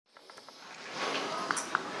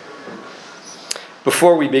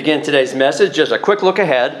Before we begin today's message, just a quick look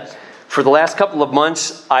ahead. For the last couple of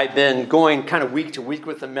months, I've been going kind of week to week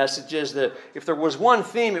with the messages. If there was one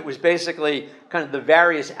theme, it was basically kind of the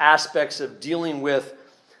various aspects of dealing with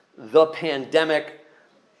the pandemic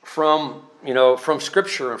from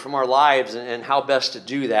Scripture and from our lives, and how best to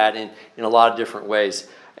do that in a lot of different ways.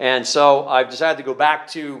 And so I've decided to go back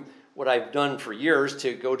to what I've done for years,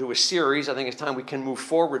 to go to a series. I think it's time we can move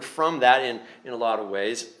forward from that in a lot of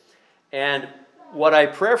ways. And what I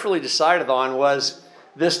prayerfully decided on was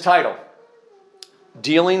this title: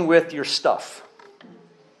 Dealing with Your Stuff.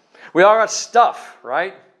 We all got stuff,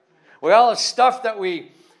 right? We all have stuff that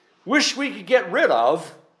we wish we could get rid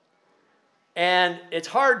of, and it's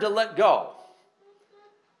hard to let go.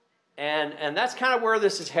 And that's kind of where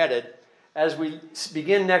this is headed. As we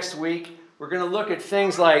begin next week, we're going to look at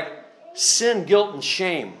things like sin, guilt, and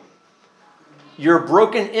shame, your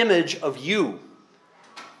broken image of you,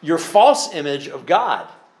 your false image of God,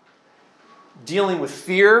 dealing with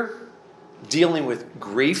fear, dealing with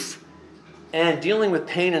grief, and dealing with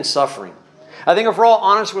pain and suffering. I think if we're all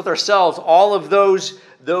honest with ourselves, all of those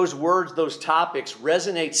words, those topics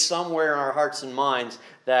resonate somewhere in our hearts and minds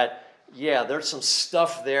that, yeah, there's some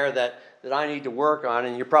stuff there that I need to work on,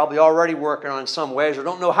 and you're probably already working on in some ways or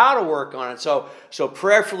don't know how to work on it. So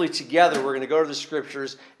prayerfully together, we're going to go to the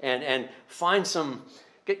Scriptures and find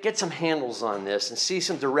get some handles on this and see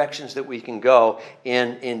some directions that we can go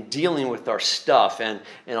in dealing with our stuff. And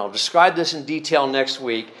I'll describe this in detail next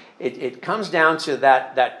week. It comes down to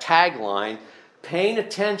that tagline: paying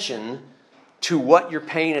attention to what you're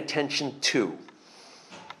paying attention to.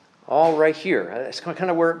 All right here. That's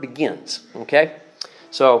kind of where it begins, okay?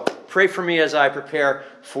 So pray for me as I prepare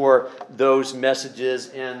for those messages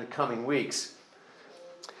in the coming weeks.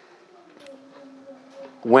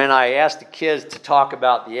 When I asked the kids to talk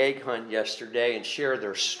about the egg hunt yesterday and share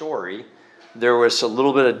their story, there was a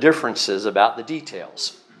little bit of differences about the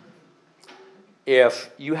details.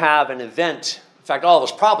 If you have an event, in fact, all of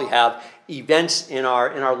us probably have events in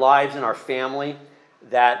our lives, in our family,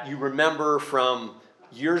 that you remember from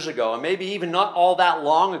years ago, and maybe even not all that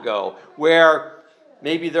long ago, where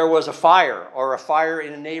maybe there was a fire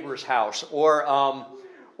in a neighbor's house,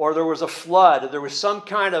 or there was a flood, or there was some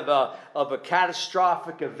kind of a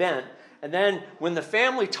catastrophic event. And then when the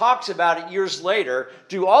family talks about it years later,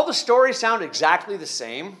 do all the stories sound exactly the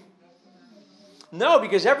same? No,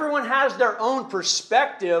 because everyone has their own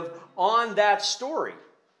perspective on that story.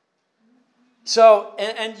 So,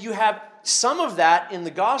 and you have some of that in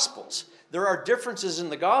the Gospels. There are differences in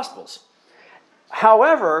the Gospels.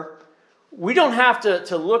 However, we don't have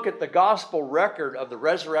to look at the Gospel record of the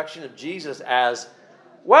resurrection of Jesus as,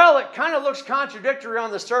 well, it kind of looks contradictory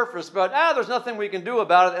on the surface, but there's nothing we can do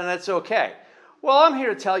about it, and it's okay. Well, I'm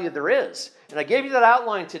here to tell you there is. And I gave you that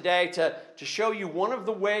outline today to show you one of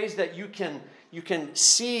the ways that you can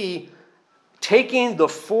see taking the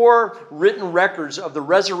four written records of the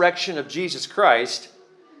resurrection of Jesus Christ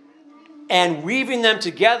and weaving them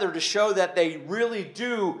together to show that they really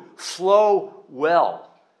do flow well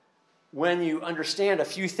when you understand a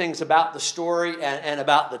few things about the story and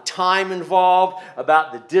about the time involved,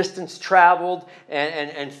 about the distance traveled,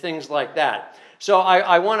 and things like that. So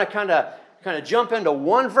I want to kind of jump into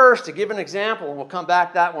one verse to give an example, and we'll come back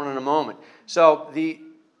to that one in a moment. So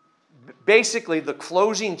basically the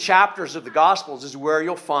closing chapters of the Gospels is where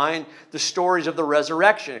you'll find the stories of the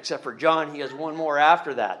resurrection, except for John. He has one more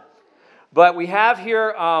after that. But we have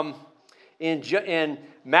here in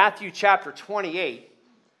Matthew chapter 28,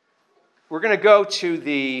 we're going to go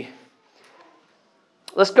to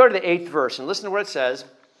let's go to the 8th verse and listen to what it says.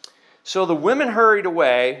 So the women hurried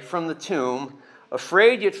away from the tomb,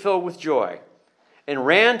 afraid yet filled with joy, and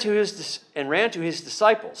ran to his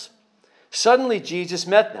disciples. Suddenly Jesus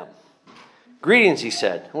met them. Greetings, he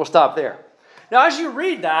said. We'll stop there. Now, as you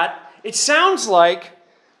read that, it sounds like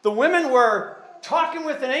the women were talking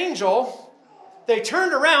with an angel. They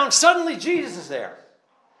turned around. Suddenly Jesus is there.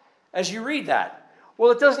 As you read that. Well,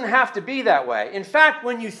 it doesn't have to be that way. In fact,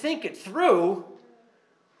 when you think it through,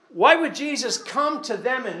 why would Jesus come to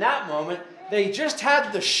them in that moment? They just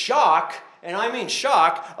had the shock, and I mean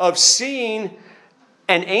shock, of seeing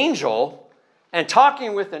an angel and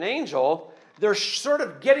talking with an angel. They're sort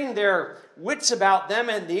of getting their wits about them,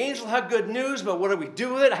 and the angel had good news, but what do we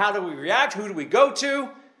do with it? How do we react? Who do we go to?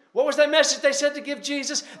 What was that message they said to give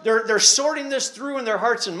Jesus? They're sorting this through in their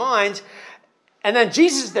hearts and minds, and then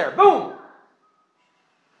Jesus is there. Boom!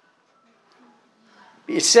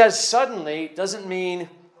 It says suddenly doesn't mean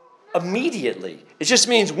immediately. It just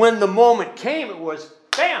means when the moment came, it was,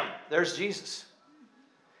 bam, there's Jesus.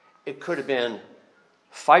 It could have been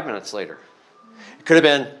 5 minutes later. It could have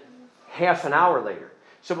been half an hour later.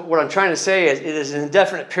 So what I'm trying to say is it is an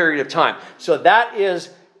indefinite period of time. So that is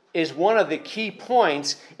one of the key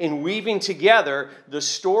points in weaving together the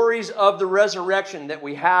stories of the resurrection that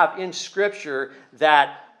we have in Scripture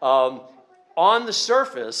that on the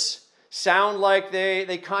surface sound like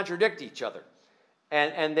they contradict each other.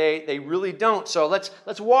 And they really don't. So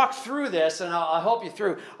let's walk through this, and I'll help you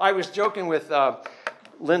through. I was joking with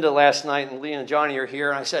Linda last night, and Lee and Johnny are here,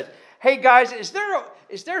 and I said, hey guys, is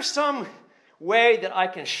there some way that I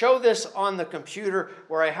can show this on the computer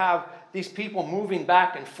where I have these people moving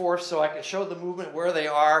back and forth so I can show the movement where they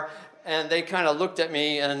are? And they kind of looked at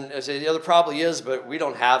me and said, yeah, there probably is, but we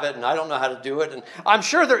don't have it, and I don't know how to do it. And I'm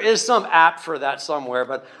sure there is some app for that somewhere,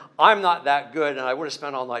 but I'm not that good, and I would have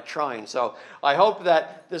spent all night trying. So I hope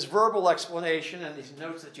that this verbal explanation and these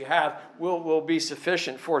notes that you have will be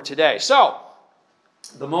sufficient for today. So,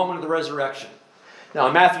 the moment of the resurrection. Now,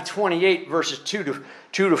 in Matthew 28, verses 2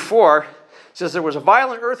 to 4, it says, there was a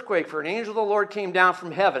violent earthquake, for an angel of the Lord came down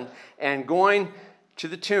from heaven, and going to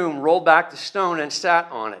the tomb, rolled back the stone and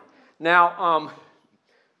sat on it. Now,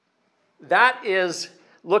 that is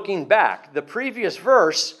looking back. The previous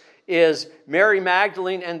verse is Mary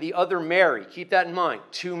Magdalene and the other Mary. Keep that in mind.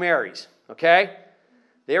 2 Marys, okay?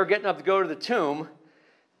 They were getting up to go to the tomb.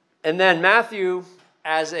 And then Matthew,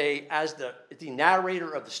 as the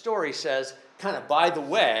narrator of the story, says, kind of by the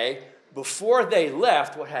way, before they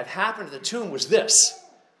left, what had happened to the tomb was this,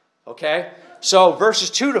 okay? So verses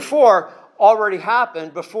 2 to 4 already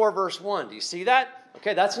happened before verse 1. Do you see that?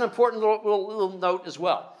 Okay, that's an important little note as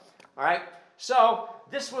well. All right, so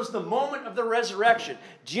this was the moment of the resurrection.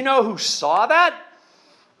 Do you know who saw that?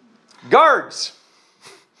 Guards.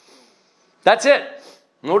 That's it.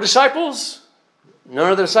 No disciples,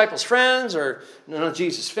 none of the disciples' friends, or none of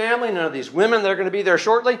Jesus' family, none of these women that are going to be there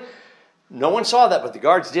shortly. No one saw that, but the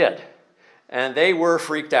guards did. And they were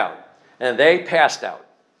freaked out. And they passed out.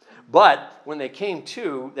 But when they came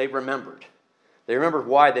to, they remembered. They remembered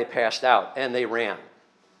why they passed out, and they ran.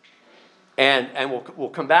 And we'll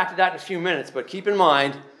come back to that in a few minutes, but keep in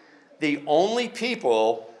mind, the only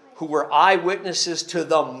people who were eyewitnesses to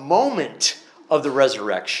the moment of the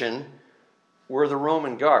resurrection were the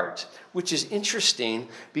Roman guards, which is interesting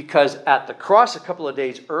because at the cross a couple of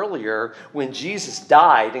days earlier, when Jesus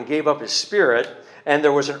died and gave up his spirit, and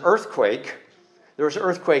there was an earthquake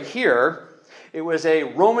here, it was a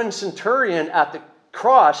Roman centurion at the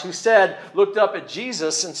cross who looked up at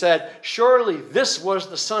Jesus and said, surely this was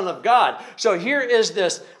the Son of God. So here is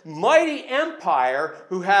this mighty empire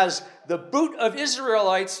who has the boot of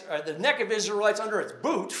Israelites, or the neck of Israelites under its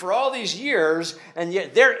boot for all these years, and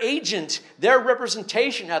yet their agent, their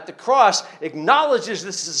representation at the cross acknowledges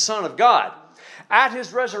this is the Son of God. At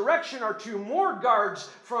his resurrection are 2 more guards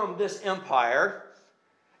from this empire,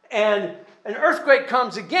 and an earthquake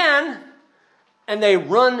comes again, and they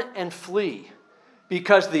run and flee.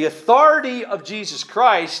 Because the authority of Jesus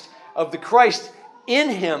Christ, of the Christ in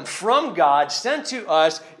him from God sent to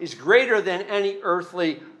us, is greater than any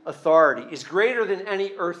earthly authority, is greater than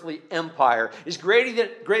any earthly empire, is greater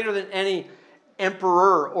than any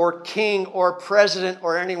emperor or king or president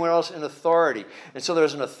or anyone else in authority. And so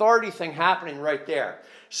there's an authority thing happening right there.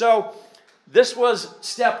 So this was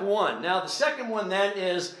step 1. Now the second one then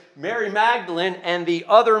is Mary Magdalene and the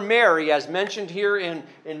other Mary, as mentioned here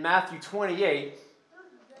in Matthew 28,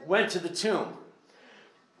 went to the tomb.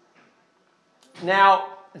 Now,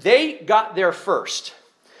 they got there first.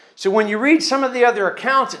 So when you read some of the other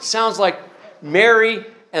accounts, it sounds like Mary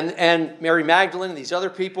and Mary Magdalene and these other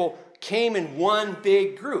people came in one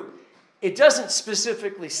big group. It doesn't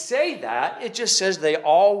specifically say that. It just says they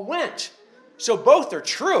all went. So both are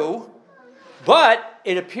true, but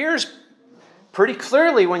it appears pretty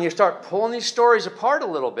clearly when you start pulling these stories apart a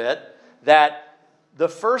little bit that the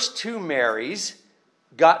first 2 Marys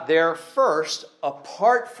got there first,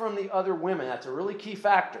 apart from the other women. That's a really key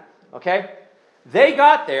factor, okay? They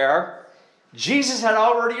got there. Jesus had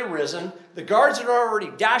already arisen. The guards had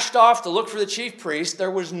already dashed off to look for the chief priest.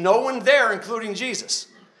 There was no one there, including Jesus.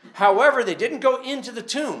 However, they didn't go into the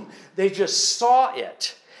tomb. They just saw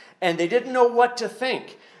it, and they didn't know what to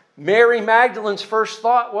think. Mary Magdalene's first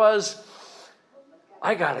thought was,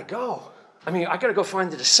 I got to go. I got to go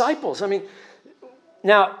find the disciples.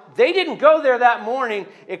 Now, they didn't go there that morning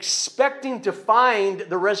expecting to find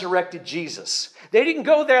the resurrected Jesus. They didn't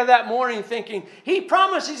go there that morning thinking, he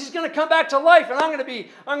promises he's going to come back to life, and I'm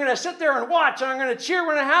going to sit there and watch, and I'm going to cheer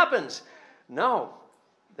when it happens. No,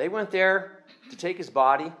 they went there to take his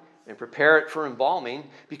body and prepare it for embalming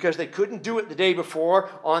because they couldn't do it the day before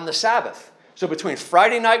on the Sabbath. So between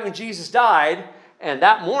Friday night when Jesus died and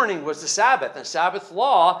that morning was the Sabbath, and Sabbath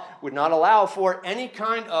law would not allow for any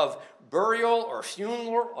kind of burial or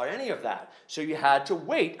funeral or any of that. So you had to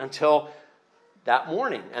wait until that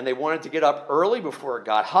morning. And they wanted to get up early before it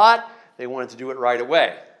got hot. They wanted to do it right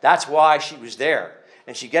away. That's why she was there.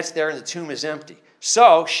 And she gets there and the tomb is empty.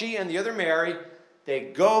 So she and the other Mary, they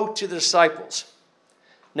go to the disciples.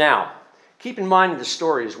 Now, keep in mind in the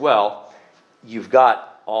story as well, you've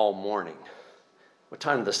got all morning. What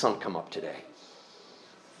time did the sun come up today?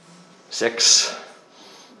 6.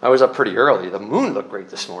 I was up pretty early. The moon looked great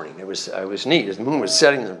this morning. It was neat. The moon was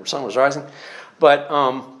setting, the sun was rising. But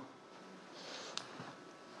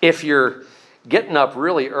if you're getting up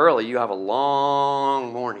really early, you have a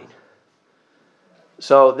long morning.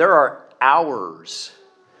 So there are hours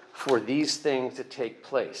for these things to take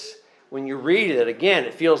place. When you read it, again,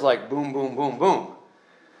 it feels like boom, boom, boom, boom.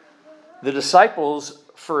 The disciples,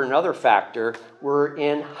 for another factor, were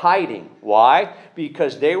in hiding. Why?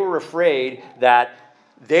 Because they were afraid that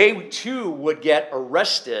they too would get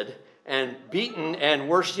arrested and beaten and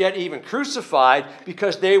worse yet even crucified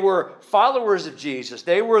because they were followers of Jesus.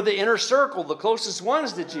 They were the inner circle, the closest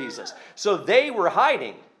ones to Jesus. So they were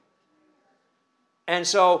hiding. And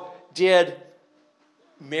so did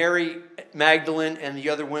Mary Magdalene and the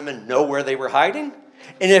other women know where they were hiding?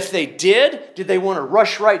 And if they did they want to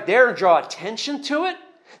rush right there and draw attention to it?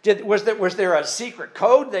 Was there a secret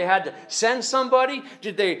code they had to send somebody?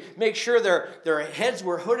 Did they make sure their heads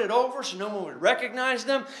were hooded over so no one would recognize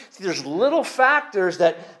them? See, there's little factors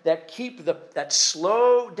that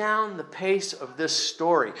slow down the pace of this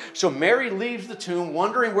story. So Mary leaves the tomb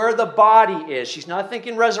wondering where the body is. She's not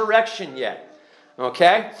thinking resurrection yet.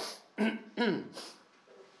 Okay?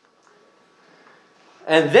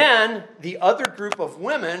 And then the other group of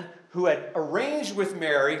women who had arranged with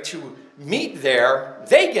Mary to meet there,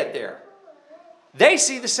 they get there. They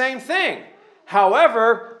see the same thing.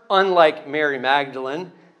 However, unlike Mary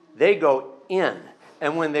Magdalene, they go in.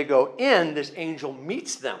 And when they go in, this angel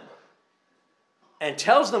meets them and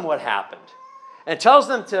tells them what happened. And tells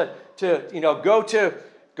them to go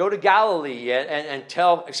to Galilee and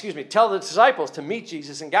tell the disciples to meet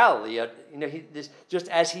Jesus in Galilee. Just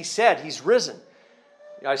as he said, he's risen.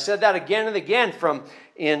 I said that again and again from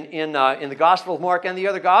in the Gospel of Mark and the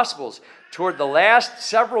other Gospels. Toward the last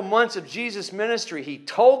several months of Jesus' ministry, he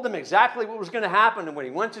told them exactly what was going to happen. And when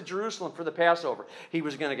he went to Jerusalem for the Passover, he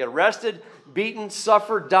was going to get arrested, beaten,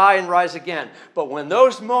 suffer, die, and rise again. But when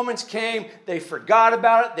those moments came, they forgot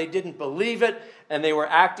about it. They didn't believe it. And they were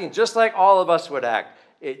acting just like all of us would act.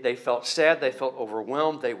 They felt sad. They felt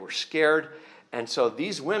overwhelmed. They were scared. And so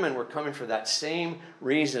these women were coming for that same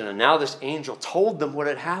reason. And now this angel told them what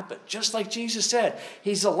had happened. Just like Jesus said,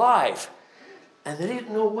 he's alive. And they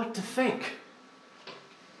didn't know what to think.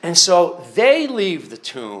 And so they leave the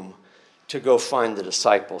tomb to go find the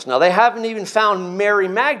disciples. Now they haven't even found Mary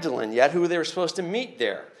Magdalene yet, who they were supposed to meet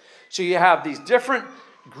there. So you have these different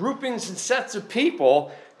groupings and sets of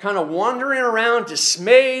people kind of wandering around,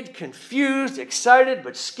 dismayed, confused, excited,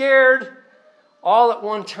 but scared, all at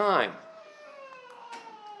one time.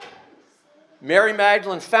 Mary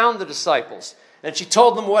Magdalene found the disciples, and she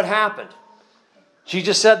told them what happened. She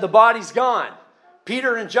just said, the body's gone.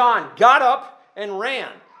 Peter and John got up and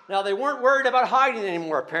ran. Now, they weren't worried about hiding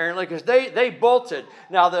anymore, apparently, because they bolted.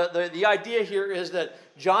 Now, the idea here is that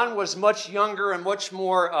John was much younger and much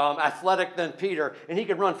more athletic than Peter, and he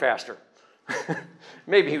could run faster.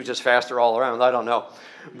 Maybe he was just faster all around. I don't know.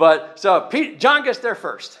 But so John gets there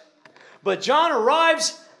first. But John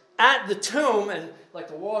arrives at the tomb, and like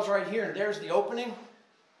the wall's right here, and there's the opening.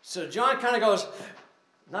 So John kind of goes,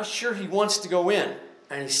 not sure he wants to go in.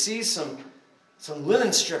 And he sees some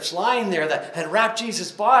linen strips lying there that had wrapped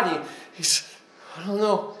Jesus' body. I don't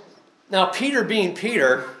know. Now, Peter being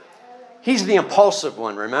Peter, he's the impulsive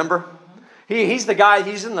one, remember? He's the guy,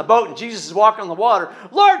 he's in the boat, and Jesus is walking on the water.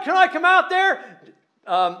 Lord, can I come out there?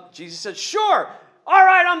 Jesus said, sure. All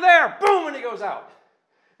right, I'm there. Boom, and he goes out.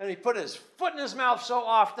 And he put his foot in his mouth so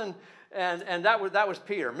often, and that was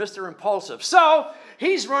Peter, Mr. Impulsive. So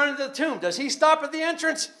he's running to the tomb. Does he stop at the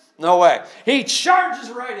entrance? No way. He charges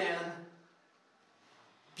right in.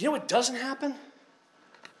 You know what doesn't happen?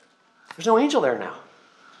 There's no angel there now.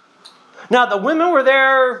 Now, the women were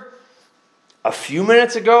there a few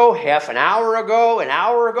minutes ago, half an hour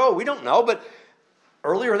ago. We don't know, but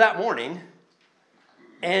earlier that morning.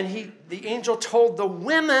 And the angel told the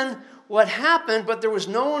women what happened, but there was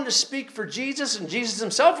no one to speak for Jesus, and Jesus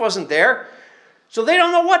himself wasn't there. So they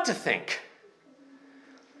don't know what to think.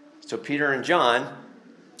 So Peter and John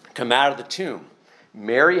come out of the tomb.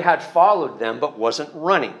 Mary had followed them, but wasn't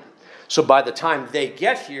running. So by the time they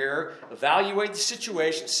get here, evaluate the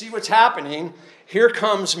situation, see what's happening, here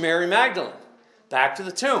comes Mary Magdalene back to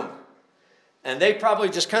the tomb. And they probably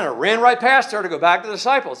just kind of ran right past her to go back to the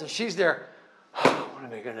disciples. And she's there, what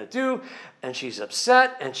am I going to do? And she's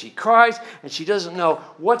upset, and she cries, and she doesn't know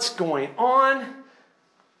what's going on.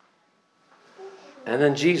 And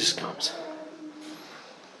then Jesus comes.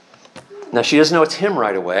 Now, she doesn't know it's him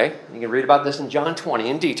right away. You can read about this in John 20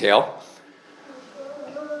 in detail.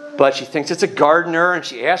 But she thinks it's a gardener, and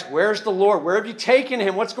she asks, where's the Lord? Where have you taken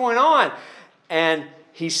him? What's going on? And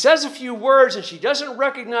he says a few words, and she doesn't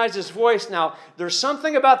recognize his voice. Now, there's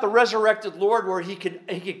something about the resurrected Lord where he could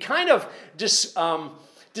kind of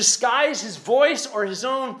disguise his voice or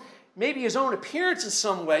maybe his own appearance in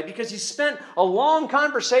some way, because he spent a long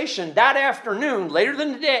conversation that afternoon, later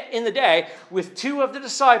in the day, with two of the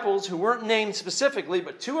disciples who weren't named specifically,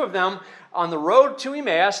 but two of them on the road to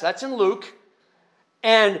Emmaus. That's in Luke.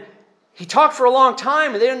 And he talked for a long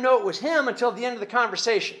time, and they didn't know it was him until the end of the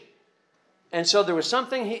conversation. And so there was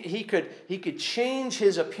something he could change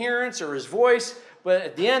his appearance or his voice, but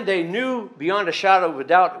at the end they knew beyond a shadow of a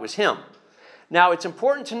doubt it was him. Now, it's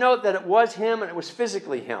important to note that it was him and it was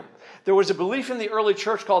physically him. There was a belief in the early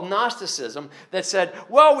church called Gnosticism that said,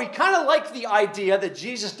 well, we kind of like the idea that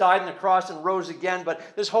Jesus died on the cross and rose again,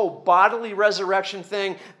 but this whole bodily resurrection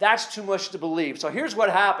thing, that's too much to believe. So here's what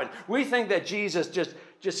happened. We think that Jesus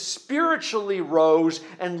just spiritually rose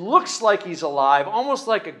and looks like he's alive, almost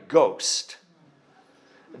like a ghost.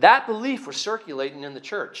 That belief was circulating in the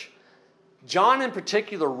church. John in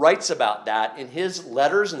particular writes about that in his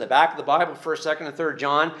letters in the back of the Bible, 1st, 2nd, and 3rd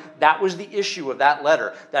John. That was the issue of that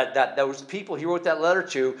letter, that those people he wrote that letter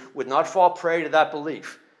to would not fall prey to that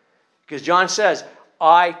belief. Because John says,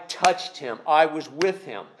 I touched him, I was with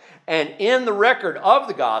him. And in the record of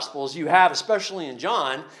the Gospels, you have, especially in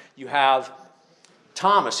John, you have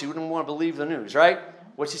Thomas, who wouldn't want to believe the news, right?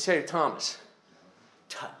 What's he say to Thomas?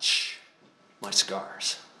 Touch my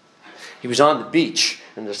scars. He was on the beach,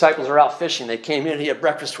 and the disciples are out fishing. They came in, he had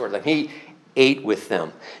breakfast for them. He ate with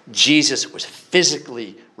them. Jesus was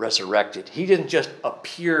physically resurrected. He didn't just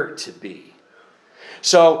appear to be.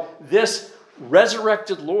 So this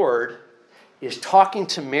resurrected Lord is talking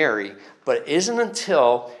to Mary, but it isn't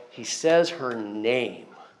until he says her name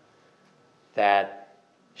that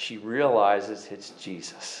she realizes it's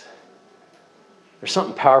Jesus. There's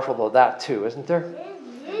something powerful about that too, isn't there?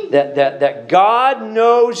 That God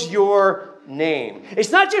knows your name.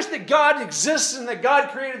 It's not just that God exists and that God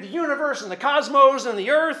created the universe and the cosmos and the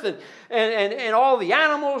earth and all the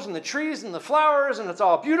animals and the trees and the flowers, and it's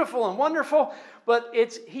all beautiful and wonderful, but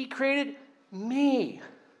he created me.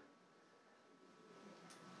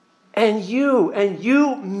 And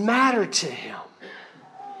you matter to him.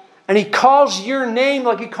 And he calls your name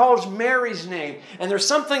like he calls Mary's name. And there's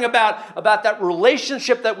something about that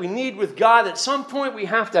relationship that we need with God. At some point we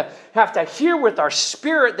have to hear with our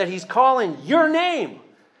spirit that he's calling your name.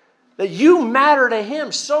 That you matter to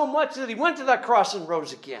him so much that he went to that cross and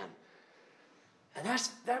rose again. And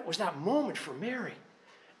that was that moment for Mary.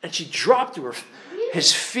 And she dropped to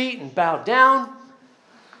his feet and bowed down.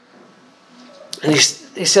 And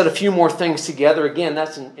they said a few more things together. Again,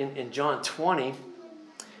 that's in John 20.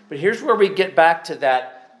 But here's where we get back to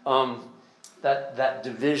that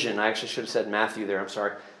division. I actually should have said Matthew there, I'm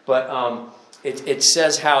sorry. But it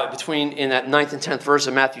says how in that 9th and 10th verse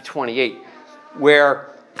of Matthew 28,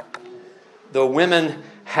 where the women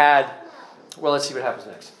had, well, let's see what happens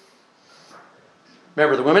next.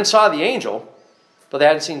 Remember, the women saw the angel, but they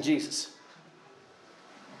hadn't seen Jesus.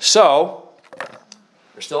 So,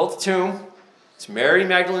 they're still at the tomb. It's Mary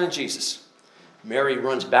Magdalene and Jesus. Mary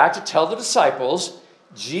runs back to tell the disciples.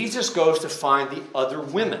 Jesus goes to find the other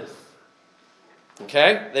women.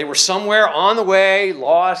 Okay? They were somewhere on the way,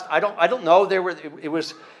 lost. I don't know.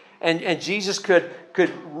 And Jesus could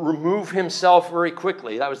remove himself very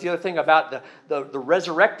quickly. That was the other thing about the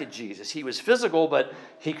resurrected Jesus. He was physical, but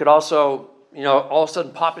he could also, all of a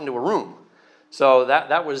sudden pop into a room. So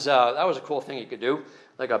that was a cool thing he could do,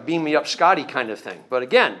 like a beam me up Scotty kind of thing. But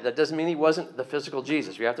again, that doesn't mean he wasn't the physical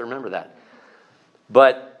Jesus. You have to remember that.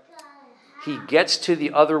 But he gets to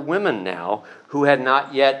the other women now who had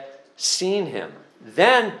not yet seen him.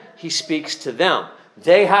 Then he speaks to them.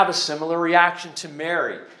 They have a similar reaction to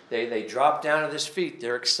Mary. They drop down at his feet.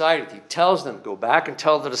 They're excited. He tells them, go back and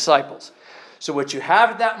tell the disciples. So what you have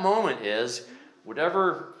at that moment is,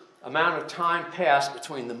 whatever amount of time passed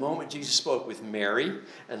between the moment Jesus spoke with Mary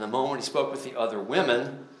and the moment he spoke with the other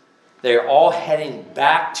women, they are all heading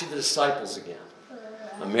back to the disciples again.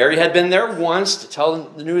 Mary had been there once to tell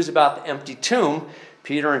them the news about the empty tomb.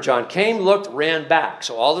 Peter and John came, looked, ran back.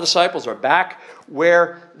 So all the disciples are back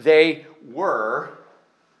where they were.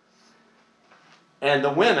 And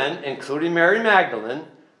the women, including Mary Magdalene,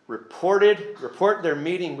 report their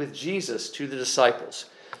meeting with Jesus to the disciples.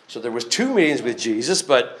 So there was 2 meetings with Jesus,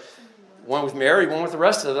 but one with Mary, one with the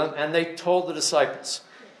rest of them, and they told the disciples.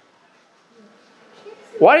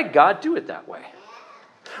 Why did God do it that way?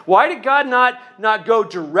 Why did God not go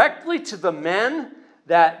directly to the men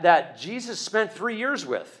that Jesus spent 3 years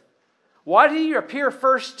with? Why did he appear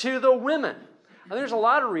first to the women? And there's a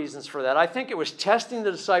lot of reasons for that. I think it was testing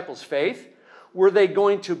the disciples' faith. Were they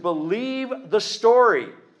going to believe the story?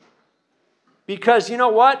 Because you know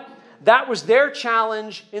what? That was their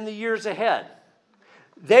challenge in the years ahead.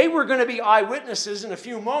 They were going to be eyewitnesses in a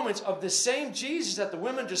few moments of the same Jesus that the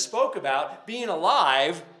women just spoke about being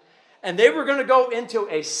alive. And they were going to go into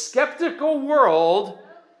a skeptical world,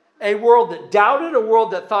 a world that doubted, a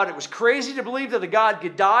world that thought it was crazy to believe that a God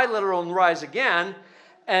could die, let alone rise again.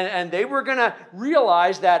 And they were going to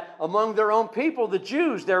realize that among their own people, the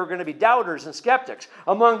Jews, there were going to be doubters and skeptics.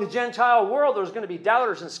 Among the Gentile world, there was going to be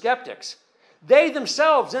doubters and skeptics. They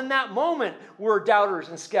themselves, in that moment, were doubters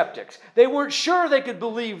and skeptics. They weren't sure they could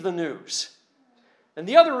believe the news. And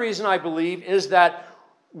the other reason I believe is that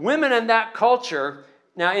women in that culture,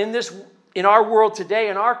 now in our world today,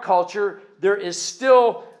 in our culture, there is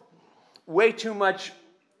still way too much.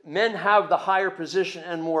 Men have the higher position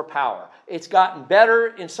and more power. It's gotten better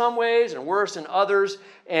in some ways and worse in others.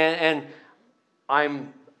 And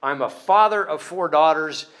I'm a father of 4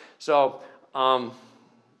 daughters, so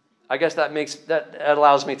I guess that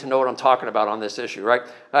allows me to know what I'm talking about on this issue, right?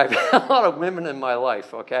 I've had a lot of women in my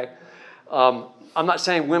life, okay? I'm not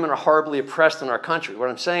saying women are horribly oppressed in our country. What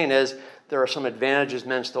I'm saying is there are some advantages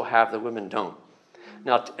men still have that women don't.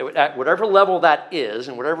 Now, at whatever level that is,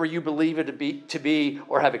 and whatever you believe it to be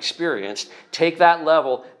or have experienced, take that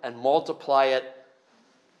level and multiply it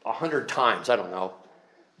 100 times. I don't know.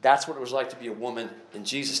 That's what it was like to be a woman in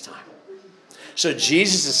Jesus' time. So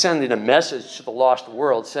Jesus is sending a message to the lost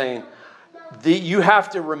world saying, you have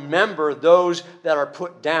to remember those that are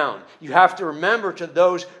put down. You have to remember to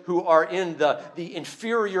those who are in the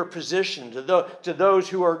inferior position, to those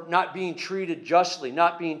who are not being treated justly,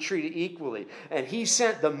 not being treated equally. And he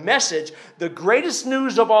sent the message, the greatest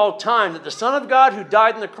news of all time, that the Son of God who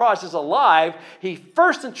died on the cross is alive. He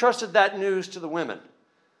first entrusted that news to the women.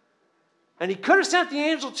 And he could have sent the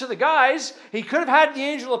angel to the guys. He could have had the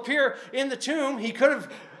angel appear in the tomb. He could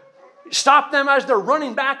have stopped them as they're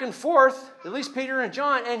running back and forth, at least Peter and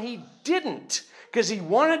John, and he didn't, because he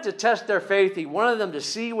wanted to test their faith. He wanted them to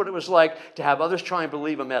see what it was like to have others try and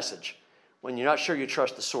believe a message when you're not sure you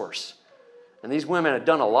trust the source. And these women had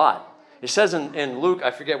done a lot. It says in Luke,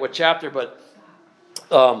 I forget what chapter, but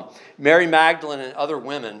Mary Magdalene and other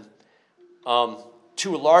women,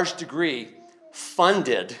 to a large degree,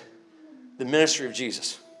 funded the ministry of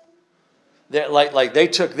Jesus. They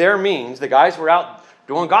took their means. The guys were out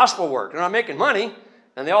doing gospel work. They're not making money,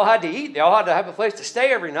 and they all had to eat. They all had to have a place to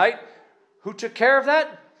stay every night. Who took care of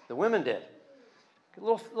that? The women did. A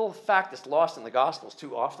little fact that's lost in the Gospels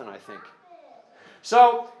too often, I think.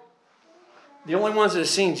 So, the only ones that have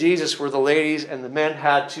seen Jesus were the ladies, and the men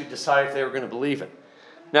had to decide if they were going to believe it.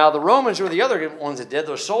 Now, the Romans were the other ones that did.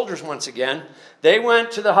 Those soldiers, once again, they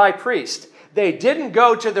went to the high priest. They didn't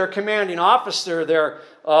go to their commanding officer, their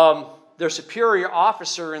superior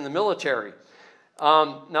officer in the military.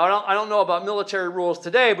 Now, I don't know about military rules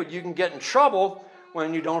today, but you can get in trouble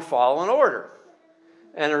when you don't follow an order.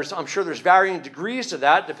 And I'm sure there's varying degrees to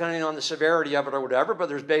that, depending on the severity of it or whatever, but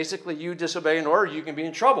there's basically you disobey an order, you can be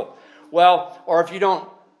in trouble. Well, or if you don't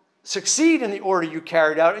succeed in the order you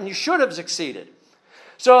carried out, and you should have succeeded.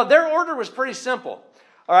 So their order was pretty simple.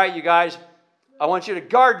 All right, you guys, I want you to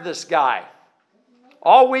guard this guy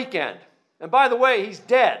all weekend. And by the way, he's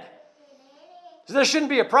dead. So this shouldn't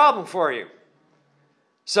be a problem for you.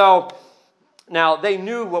 So now they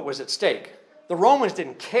knew what was at stake. The Romans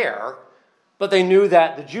didn't care, but they knew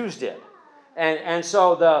that the Jews did. And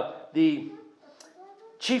so the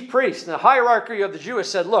chief priests and the hierarchy of the Jews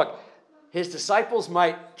said, look, his disciples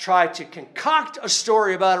might try to concoct a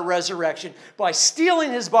story about a resurrection by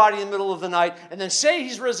stealing his body in the middle of the night and then say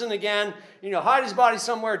he's risen again, hide his body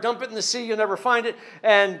somewhere, dump it in the sea, you'll never find it,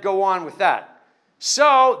 and go on with that.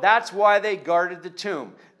 So that's why they guarded the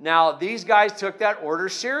tomb. Now, these guys took that order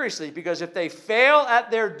seriously, because if they fail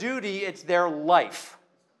at their duty, it's their life.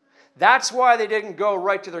 That's why they didn't go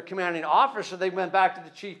right to their commanding officer. They went back to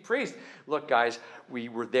the chief priest. Look, guys, we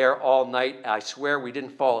were there all night. I swear we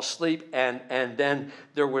didn't fall asleep. And then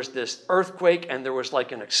there was this earthquake, and there was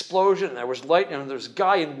like an explosion, and there was light, and there was a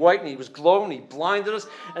guy in white, and he was glowing, he blinded us,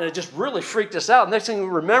 and it just really freaked us out. Next thing we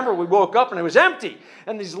remember, we woke up, and it was empty.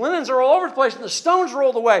 And these linens are all over the place, and the stones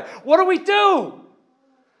rolled away. What do we do?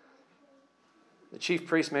 The chief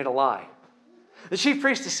priest made a lie. The chief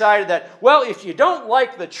priests decided that, well, if you don't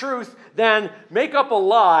like the truth, then make up a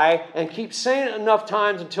lie and keep saying it enough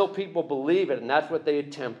times until people believe it. And that's what they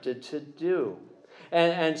attempted to do.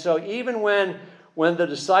 And so even when the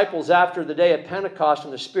disciples, after the day of Pentecost,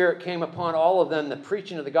 when the Spirit came upon all of them, the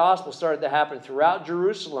preaching of the gospel started to happen throughout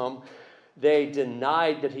Jerusalem, they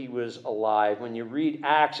denied that he was alive. When you read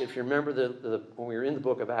Acts, if you remember when we were in the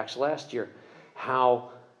book of Acts last year,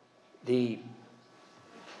 how the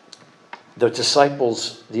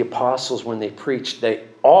disciples, the apostles, when they preached, they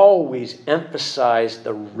always emphasized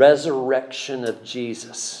the resurrection of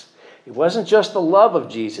Jesus. It wasn't just the love of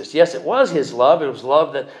Jesus. Yes, it was his love. It was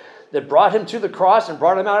love that brought him to the cross and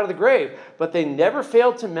brought him out of the grave. But they never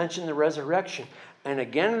failed to mention the resurrection. And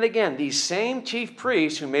again, these same chief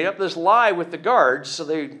priests who made up this lie with the guards so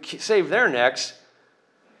they saved their necks,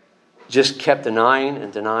 just kept denying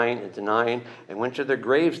and went to their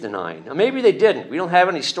graves denying. Now, maybe they didn't. We don't have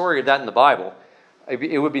any story of that in the Bible.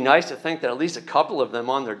 It would be nice to think that at least a couple of them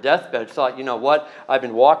on their deathbed thought, you know what, I've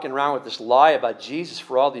been walking around with this lie about Jesus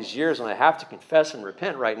for all these years, and I have to confess and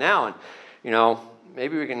repent right now. And, you know,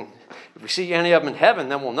 maybe we can, if we see any of them in heaven,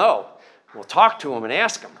 then we'll know. We'll talk to them and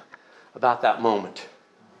ask them about that moment.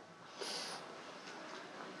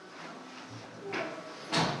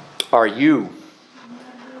 Are you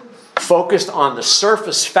focused on the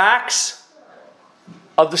surface facts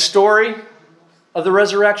of the story of the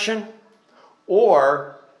resurrection,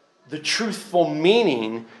 or the truthful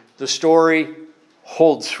meaning the story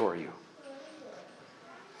holds for you?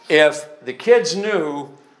 If the kids knew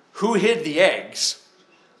who hid the eggs,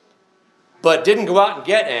 but didn't go out and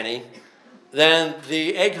get any, then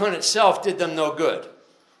the egg hunt itself did them no good.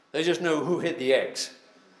 They just knew who hid the eggs.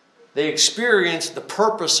 They experienced the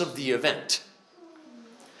purpose of the event.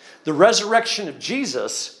 The resurrection of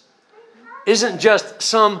Jesus isn't just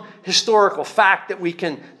some historical fact that we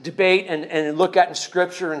can debate and look at in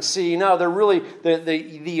Scripture and see. No, they're really,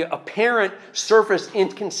 the apparent surface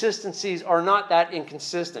inconsistencies are not that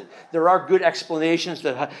inconsistent. There are good explanations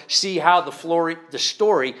that see how the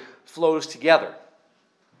story flows together.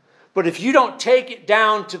 But if you don't take it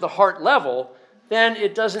down to the heart level, then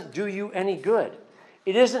it doesn't do you any good.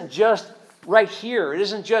 It isn't just right here. It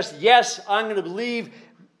isn't just, yes, I'm going to believe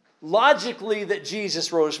logically that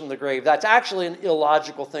Jesus rose from the grave. That's actually an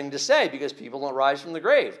illogical thing to say because people don't rise from the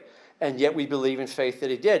grave. And yet we believe in faith that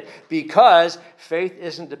he did, because faith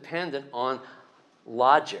isn't dependent on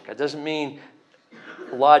logic. It doesn't mean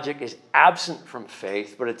logic is absent from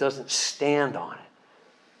faith, but it doesn't stand on it.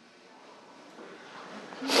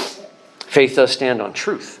 Faith does stand on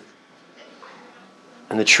truth.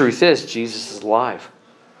 And the truth is, Jesus is alive.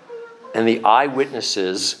 And the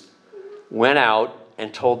eyewitnesses went out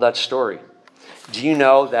and told that story. Do you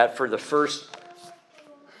know that for the first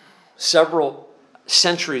several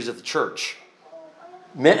centuries of the church,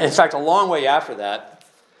 in fact, a long way after that,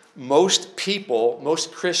 most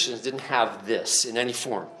Christians didn't have this in any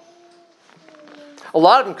form. A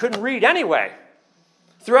lot of them couldn't read anyway.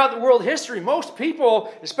 Throughout the world history, most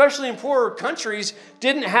people, especially in poorer countries,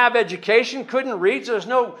 didn't have education, couldn't read, so there's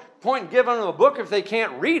no point in giving them a book if they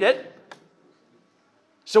can't read it.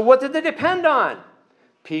 So what did they depend on?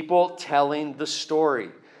 People telling the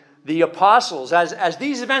story. The apostles, as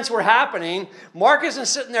these events were happening, Mark isn't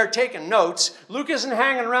sitting there taking notes. Luke isn't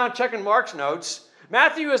hanging around checking Mark's notes.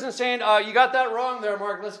 Matthew isn't saying, you got that wrong there,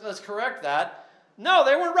 Mark, let's correct that. No,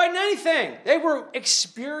 they weren't writing anything. They were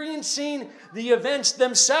experiencing the events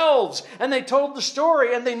themselves. And they told the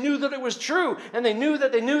story, and they knew that it was true. And they knew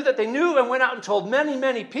that they knew that they knew, and went out and told many,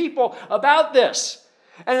 many people about this.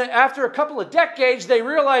 And after a couple of decades, they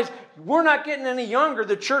realized we're not getting any younger.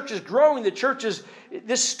 The church is growing.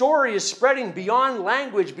 This story is spreading beyond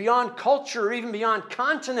language, beyond culture, even beyond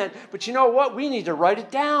continent. But you know what? We need to write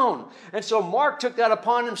it down. And so Mark took that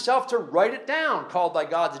upon himself to write it down, called by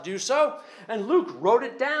God to do so. And Luke wrote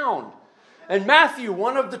it down. And Matthew,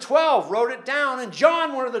 one of the 12, wrote it down. And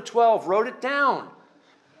John, one of the 12, wrote it down.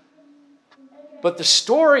 But the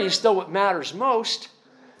story is still what matters most.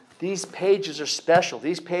 These pages are special.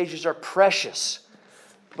 These pages are precious.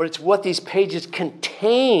 But it's what these pages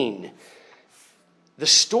contain. The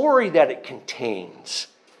story that it contains.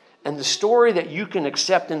 And the story that you can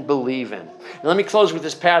accept and believe in. Now, let me close with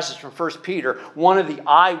this passage from 1 Peter, one of the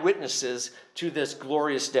eyewitnesses to this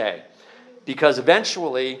glorious day. Because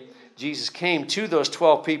eventually, Jesus came to those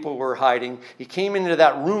 12 people who were hiding. He came into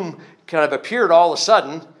that room, kind of appeared all of a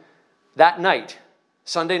sudden that night.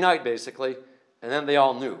 Sunday night, basically. And then they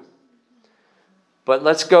all knew. But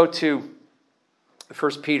let's go to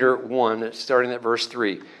 1 Peter 1, starting at verse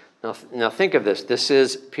 3. Now think of this. This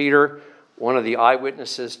is Peter, one of the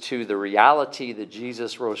eyewitnesses to the reality that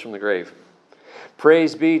Jesus rose from the grave.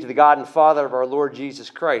 Praise be to the God and Father of our Lord Jesus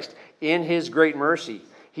Christ. In his great mercy,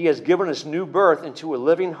 he has given us new birth into a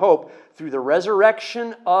living hope through the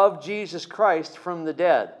resurrection of Jesus Christ from the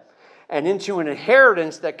dead, and into an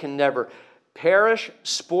inheritance that can never perish,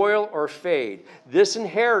 spoil, or fade. This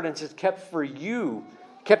inheritance is kept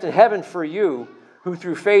in heaven for you, who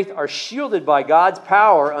through faith are shielded by God's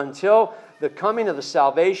power until the coming of the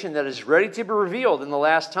salvation that is ready to be revealed in the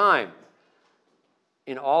last time.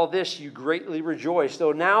 In all this you greatly rejoice,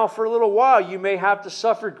 though now for a little while you may have to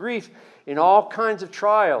suffer grief in all kinds of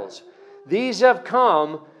trials. These have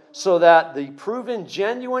come so that the proven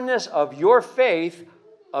genuineness of your faith,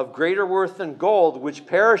 of greater worth than gold, which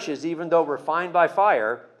perishes even though refined by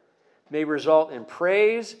fire, may result in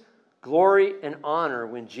praise, glory, and honor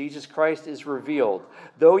when Jesus Christ is revealed.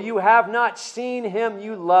 Though you have not seen him,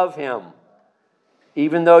 you love him.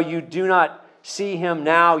 Even though you do not see him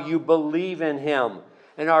now, you believe in him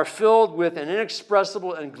and are filled with an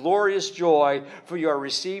inexpressible and glorious joy, for you are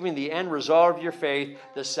receiving the end result of your faith,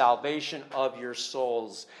 the salvation of your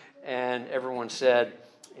souls. And everyone said,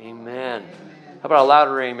 amen. How about a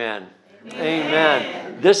louder amen?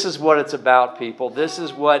 Amen. This is what it's about, people. This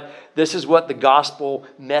is what the gospel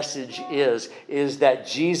message is that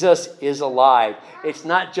Jesus is alive. It's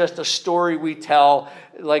not just a story we tell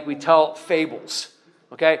like we tell fables.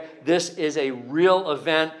 Okay? This is a real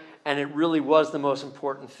event, and it really was the most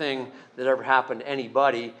important thing that ever happened to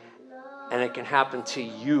anybody, and it can happen to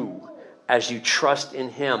you as you trust in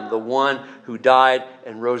him, the one who died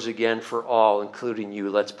and rose again for all, including you.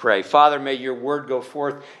 Let's pray. Father, may your word go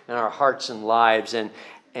forth in our hearts and lives,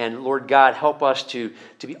 and Lord God, help us to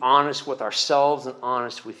be honest with ourselves and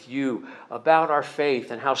honest with you about our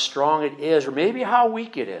faith and how strong it is, or maybe how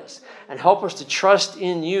weak it is, and help us to trust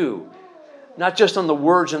in you. Not just on the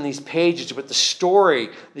words on these pages, but the story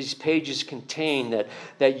these pages contain,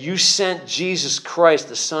 that you sent Jesus Christ,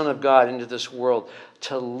 the Son of God, into this world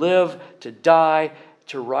to live, to die,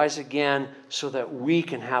 to rise again, so that we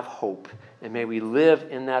can have hope. And may we live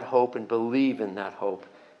in that hope and believe in that hope.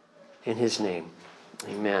 In his name,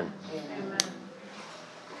 amen. Amen.